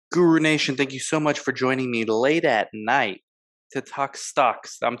Guru Nation, thank you so much for joining me late at night to talk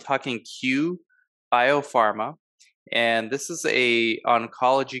stocks. I'm talking Q Biopharma, and this is a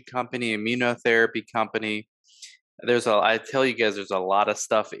oncology company, immunotherapy company. I tell you guys, there's a lot of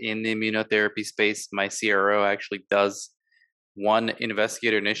stuff in the immunotherapy space. My CRO actually does one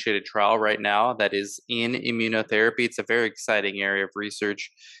investigator-initiated trial right now that is in immunotherapy. It's a very exciting area of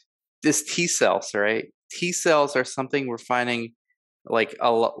research. This T cells, right? T cells are something we're finding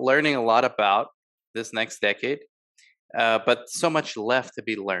learning a lot about this next decade, but so much left to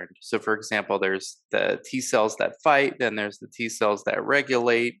be learned. So, for example, there's the T cells that fight, then there's the T cells that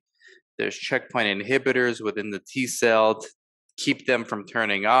regulate, there's checkpoint inhibitors within the T cell to keep them from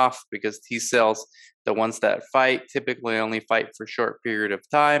turning off because T cells, the ones that fight, typically only fight for a short period of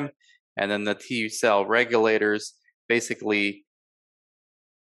time. And then the T cell regulators basically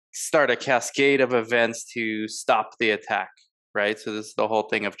start a cascade of events to stop the attack, right? So this is the whole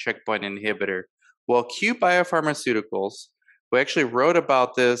thing of checkpoint inhibitor. Well, Q Biopharmaceuticals, we actually wrote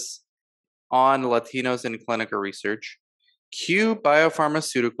about this on Latinos in Clinical Research. Q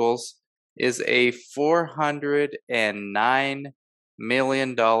Biopharmaceuticals is a $409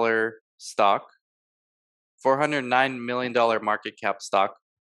 million stock, $409 million market cap stock.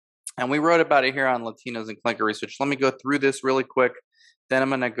 And we wrote about it here on Latinos in Clinical Research. Let me go through this really quick. Then I'm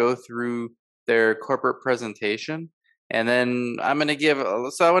going to go through their corporate presentation. And then I want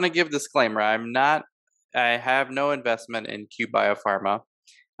to give disclaimer. I have no investment in Q Biopharma.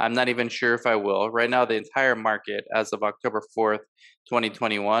 I'm not even sure if I will. Right now, the entire market as of October 4th,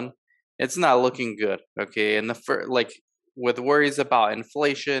 2021, it's not looking good. Okay. And with worries about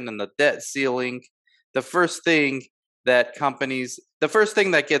inflation and the debt ceiling, the first thing that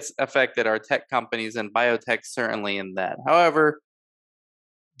gets affected are tech companies, and biotech certainly in that. However,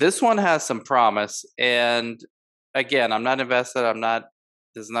 this one has some promise. And again, I'm not invested.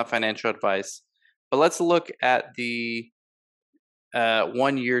 This is not financial advice. But let's look at the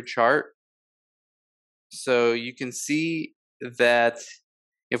 1-year chart. So you can see that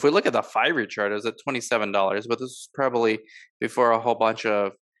if we look at the 5-year chart, it was at $27, but this was probably before a whole bunch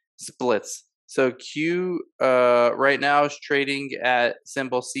of splits. So Q right now is trading at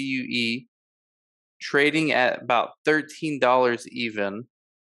symbol CUE, trading at about $13 even.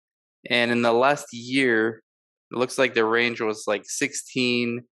 And in the last year, it looks like the range was like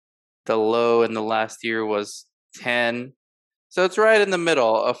 16. The low in the last year was 10. So it's right in the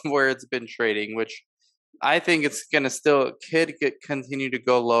middle of where it's been trading, which I think it's going to continue to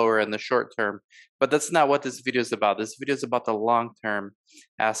go lower in the short term. But that's not what this video is about. This video is about the long-term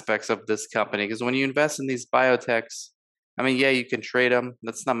aspects of this company. Because when you invest in these biotechs, I mean, yeah, you can trade them.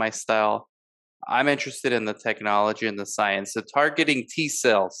 That's not my style. I'm interested in the technology and the science. So targeting T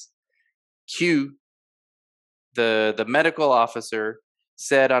cells. Q, the medical officer,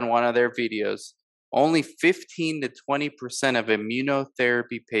 said on one of their videos, only 15 to 20% of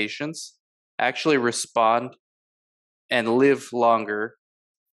immunotherapy patients actually respond and live longer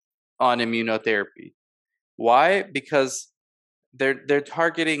on immunotherapy. Why? Because they're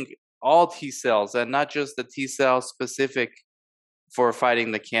targeting all T cells and not just the T cells specific for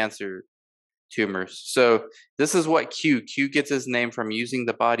fighting the cancer tumors. So this is what Q gets his name from, using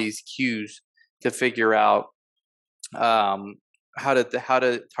the body's cues to figure out how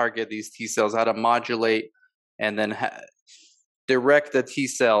to target these T cells, how to modulate, and then direct the T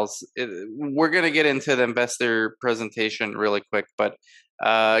cells. We're going to get into the investor presentation really quick, but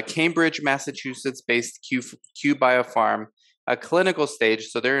Cambridge, Massachusetts-based Q Biopharm, a clinical stage,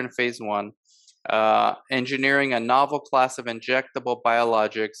 so they're in phase 1, engineering a novel class of injectable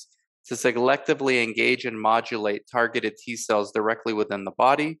biologics to selectively engage and modulate targeted T cells directly within the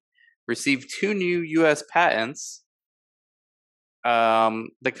body, received 2 new U.S. patents.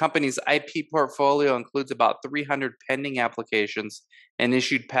 The company's IP portfolio includes about 300 pending applications and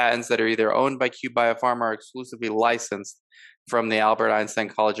issued patents that are either owned by Q Biopharma or exclusively licensed from the Albert Einstein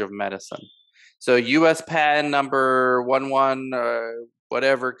College of Medicine. So U.S. patent number 11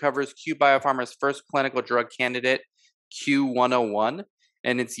 whatever covers Q Biopharma's first clinical drug candidate, Q101,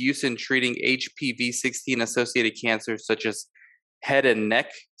 and its use in treating HPV-16 associated cancers such as head and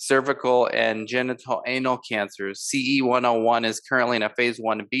neck, cervical, and genital anal cancers. CE101 is currently in a phase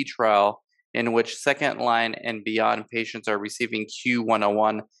 1B trial in which second-line and beyond patients are receiving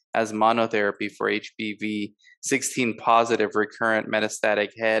Q101 as monotherapy for HPV-16 positive recurrent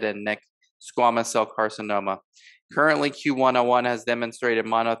metastatic head and neck squamous cell carcinoma. Currently, Q101 has demonstrated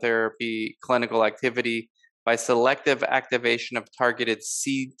monotherapy clinical activity by selective activation of targeted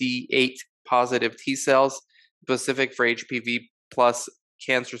CD8 positive T cells specific for HPV plus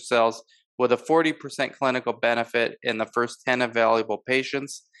cancer cells with a 40% clinical benefit in the first 10 evaluable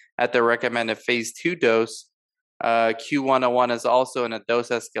patients at the recommended phase 2 dose. Q101 is also in a dose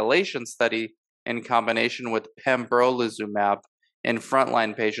escalation study in combination with pembrolizumab in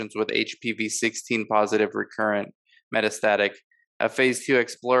frontline patients with HPV-16 positive recurrent metastatic. A phase 2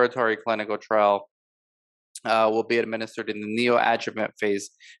 exploratory clinical trial will be administered in the neoadjuvant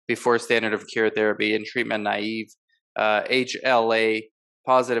phase before standard of care therapy in treatment naive HLA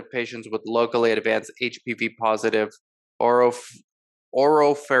positive patients with locally advanced HPV positive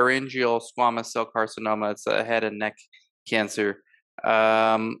oropharyngeal squamous cell carcinoma. It's a head and neck cancer.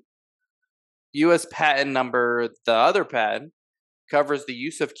 US patent number, the other patent, covers the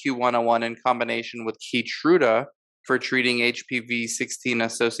use of Q101 in combination with Keytruda for treating HPV-16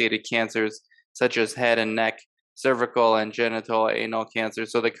 associated cancers such as head and neck, cervical and genital anal cancer.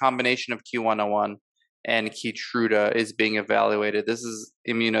 So the combination of Q101 and Keytruda is being evaluated. This is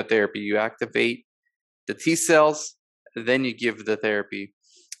immunotherapy. You activate the T cells, then you give the therapy.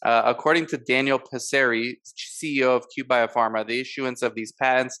 According to Daniel Passeri, CEO of Biopharma, the issuance of these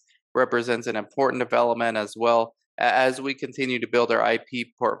patents represents an important development as well as we continue to build our IP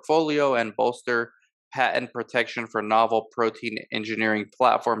portfolio and bolster patent protection for novel protein engineering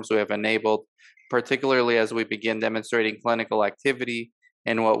platforms we have enabled, particularly as we begin demonstrating clinical activity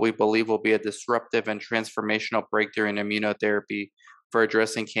in what we believe will be a disruptive and transformational breakthrough in immunotherapy for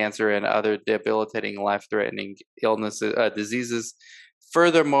addressing cancer and other debilitating, life-threatening diseases.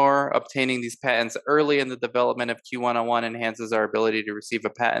 Furthermore, obtaining these patents early in the development of Q101 enhances our ability to receive a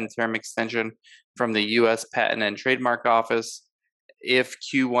patent term extension from the U.S. Patent and Trademark Office. If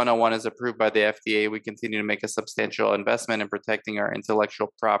Q101 is approved by the FDA, we continue to make a substantial investment in protecting our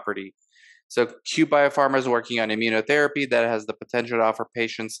intellectual property. So Biopharma is working on immunotherapy that has the potential to offer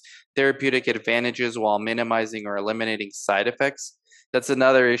patients therapeutic advantages while minimizing or eliminating side effects. That's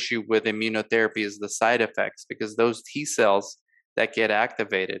another issue with immunotherapy is the side effects, because those T cells that get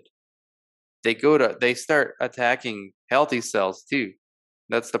activated, they start attacking healthy cells too.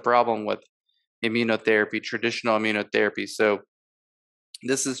 That's the problem with immunotherapy, traditional immunotherapy. So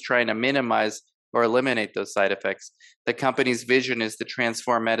this is trying to minimize or eliminate those side effects. The company's vision is to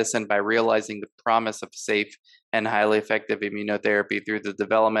transform medicine by realizing the promise of safe and highly effective immunotherapy through the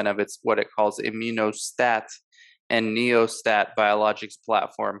development of its what it calls Immunostat and Neostat biologics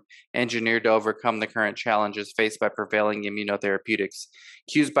platform, engineered to overcome the current challenges faced by prevailing immunotherapeutics.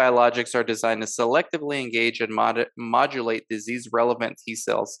 Q's biologics are designed to selectively engage and modulate disease-relevant T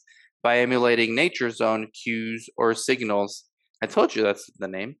cells by emulating nature's own cues or signals. I told you that's the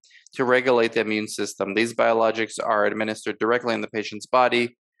name, to regulate the immune system. These biologics are administered directly in the patient's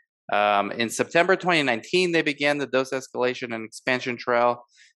body. In September 2019, they began the dose escalation and expansion trial.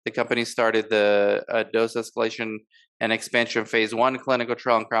 The company started the dose escalation and expansion phase 1 clinical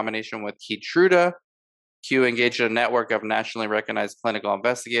trial in combination with Keytruda. Q engaged a network of nationally recognized clinical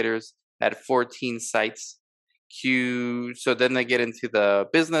investigators at 14 sites. So then they get into the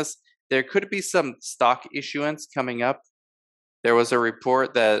business. There could be some stock issuance coming up. There was a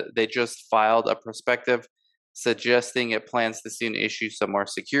report that they just filed a prospective suggesting it plans to soon issue some more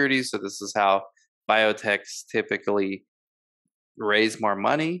securities. So this is how biotechs typically raise more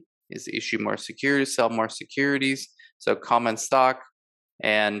money, is issue more securities, sell more securities, so common stock.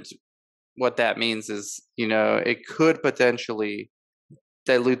 And what that means is, it could potentially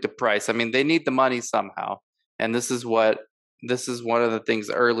dilute the price. I mean, they need the money somehow. And this is one of the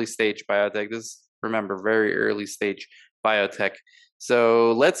things, early stage biotech. Remember, very early stage biotech.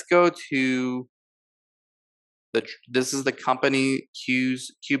 So let's go to this is the company Q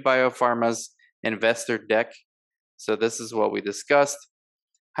Biopharma's investor deck. So this is what we discussed.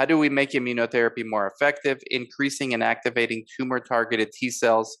 How do we make immunotherapy more effective? Increasing and activating tumor-targeted T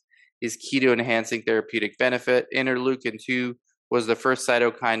cells is key to enhancing therapeutic benefit. Interleukin-2 was the first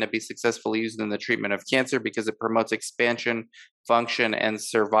cytokine to be successfully used in the treatment of cancer because it promotes expansion, function, and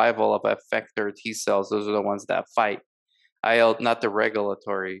survival of effector T cells. Those are the ones that fight. Not the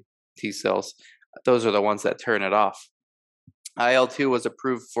regulatory T cells. Those are the ones that turn it off. IL-2 was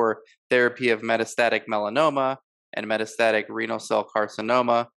approved for therapy of metastatic melanoma and metastatic renal cell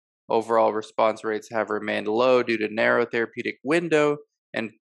carcinoma. Overall response rates have remained low due to narrow therapeutic window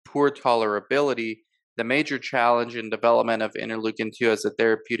and poor tolerability. The major challenge in development of interleukin-2 as a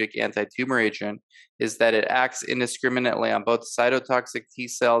therapeutic anti-tumor agent is that it acts indiscriminately on both cytotoxic T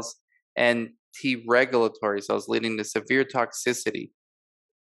cells and T regulatory cells, leading to severe toxicity.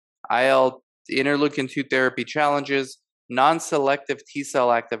 Interleukin-2 therapy challenges: non-selective T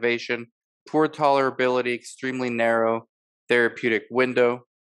cell activation, poor tolerability, extremely narrow therapeutic window.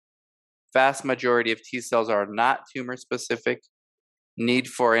 Vast majority of T cells are not tumor specific. need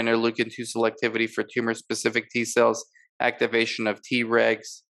for interleukin-2 selectivity for tumor-specific T cells, activation of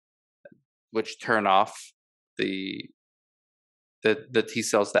Tregs, which turn off the T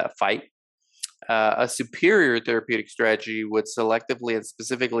cells that fight. A superior therapeutic strategy would selectively and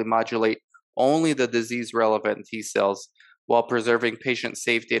specifically modulate only the disease-relevant T cells while preserving patient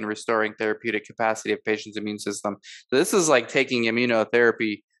safety and restoring therapeutic capacity of patient's immune system. So this is like taking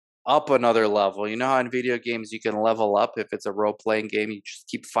immunotherapy up another level. You know how in video games you can level up if it's a role-playing game, you just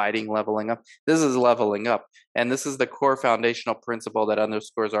keep fighting, leveling up. This is leveling up. And this is the core foundational principle that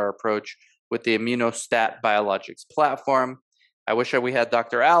underscores our approach with the Immunostat Biologics platform. I wish we had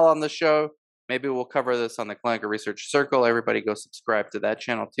Dr. Al on the show. Maybe we'll cover this on the Clinical Research Circle. Everybody go subscribe to that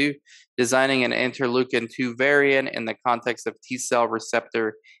channel too. Designing an interleukin-2 variant in the context of T-cell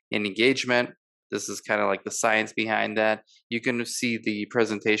receptor engagement. This is kind of like the science behind that. You can see the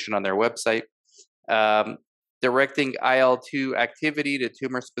presentation on their website. Directing IL-2 activity to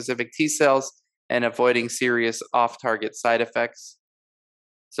tumor-specific T cells and avoiding serious off-target side effects.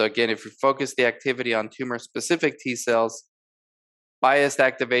 So again, if you focus the activity on tumor-specific T cells, biased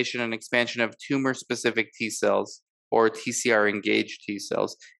activation and expansion of tumor-specific T cells, or TCR-engaged T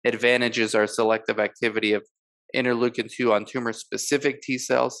cells, advantages are selective activity of interleukin-2 on tumor-specific T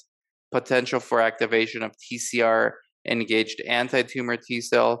cells, potential for activation of TCR-engaged anti-tumor T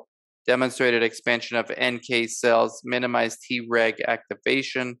cell, demonstrated expansion of NK cells, minimized Treg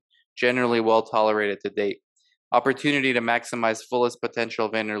activation, generally well tolerated to date. Opportunity to maximize fullest potential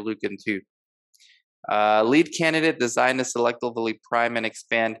of interleukin-2. Lead candidate designed to selectively prime and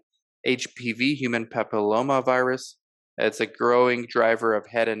expand HPV, human papillomavirus. It's a growing driver of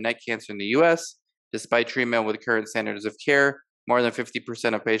head and neck cancer in the U.S. Despite treatment with current standards of care, more than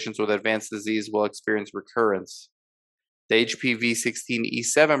 50% of patients with advanced disease will experience recurrence. The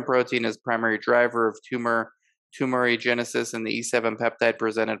HPV-16E7 protein is primary driver of tumorigenesis, and the E7 peptide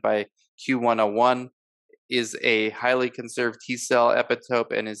presented by Q101 is a highly conserved T cell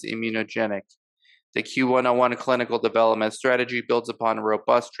epitope and is immunogenic. The Q101 clinical development strategy builds upon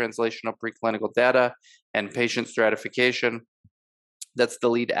robust translational preclinical data and patient stratification. That's the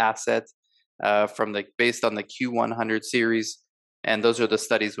lead asset based on the Q100 series, and those are the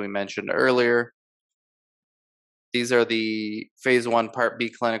studies we mentioned earlier. These are the phase 1 Part B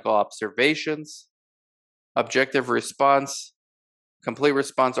clinical observations. Objective response, complete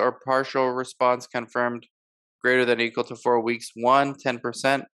response or partial response confirmed, greater than or equal to 4 weeks, 1,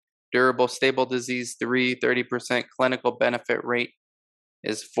 10%. Durable stable disease, 3, 30%. Clinical benefit rate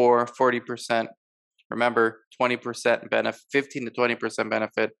is 4, 40%. Remember, 20% benefit, 15 to 20%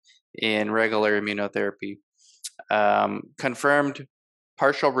 benefit in regular immunotherapy. Confirmed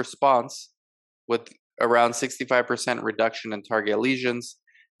partial response with around 65% reduction in target lesions,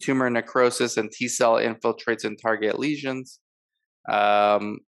 tumor necrosis and T cell infiltrates in target lesions.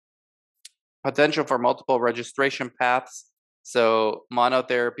 Potential for multiple registration paths. So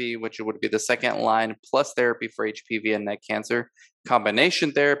monotherapy, which would be the second line, plus therapy for HPV and neck cancer.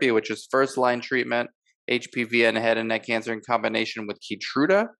 Combination therapy, which is first line treatment, HPV and head and neck cancer in combination with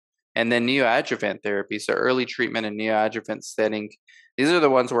Keytruda. And then neoadjuvant therapy, so early treatment in neoadjuvant setting. These are the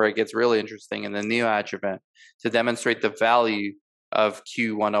ones where it gets really interesting in the neoadjuvant to demonstrate the value of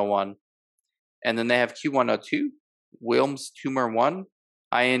Q101. And then they have Q102, Wilms Tumor 1,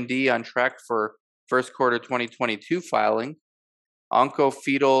 IND on track for first quarter 2022 filing.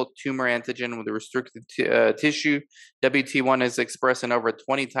 Oncofetal tumor antigen with restricted tissue. WT1 is expressed in over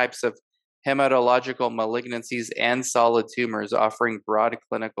 20 types of hematological malignancies and solid tumors, offering broad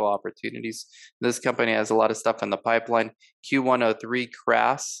clinical opportunities. This company has a lot of stuff in the pipeline. Q103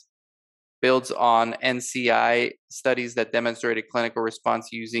 CRAS builds on NCI studies that demonstrated clinical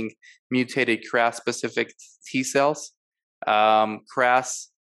response using mutated CRAS-specific T cells. CRAS,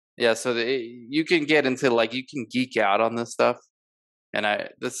 yeah, so you can get into, like, you can geek out on this stuff. And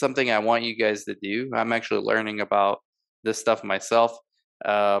that's something I want you guys to do. I'm actually learning about this stuff myself.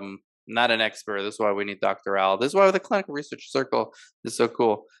 Not an expert. This is why we need Dr. Al. This is why the Clinical Research Circle is so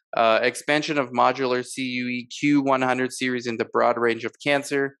cool. Expansion of modular CUE Q100 series into broad range of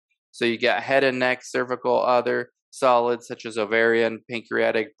cancer. So you got head and neck, cervical, other solids such as ovarian,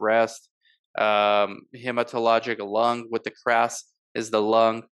 pancreatic, breast, hematologic lung with the CRAS is the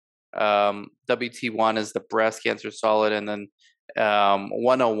lung. WT1 is the breast cancer solid, and then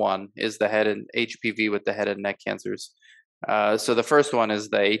 101 is the head and HPV with the head and neck cancers. So the first one is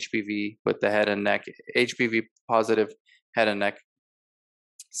the HPV with the head and neck, HPV positive head and neck.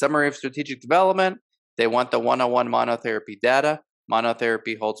 Summary of strategic development. They want the 101 monotherapy data.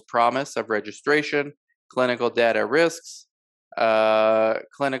 Monotherapy holds promise of registration. Clinical data risks.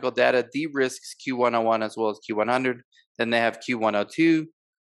 Clinical data de-risks Q101 as well as Q100. Then they have Q102,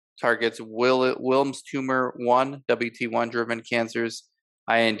 targets Wilms tumor 1, WT1 driven cancers,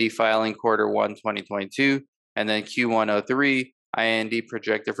 IND filing Q1 2022. And then Q103, IND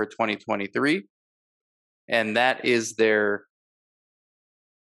projected for 2023. And that is their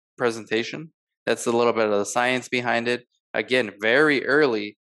presentation. That's a little bit of the science behind it. Again, very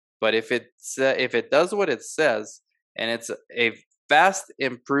early, but if it does what it says, and it's a vast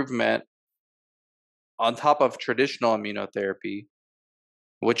improvement on top of traditional immunotherapy,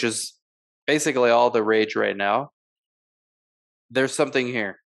 which is basically all the rage right now, there's something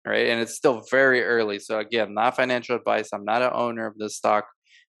here, right? And it's still very early. So again, not financial advice. I'm not an owner of this stock.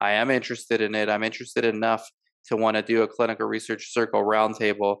 I am interested in it. I'm interested enough to want to do a clinical research circle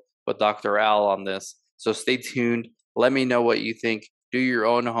roundtable with Dr. Al on this. So stay tuned. Let me know what you think. Do your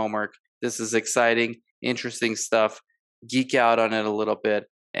own homework. This is exciting, interesting stuff. Geek out on it a little bit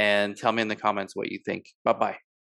and tell me in the comments what you think. Bye-bye.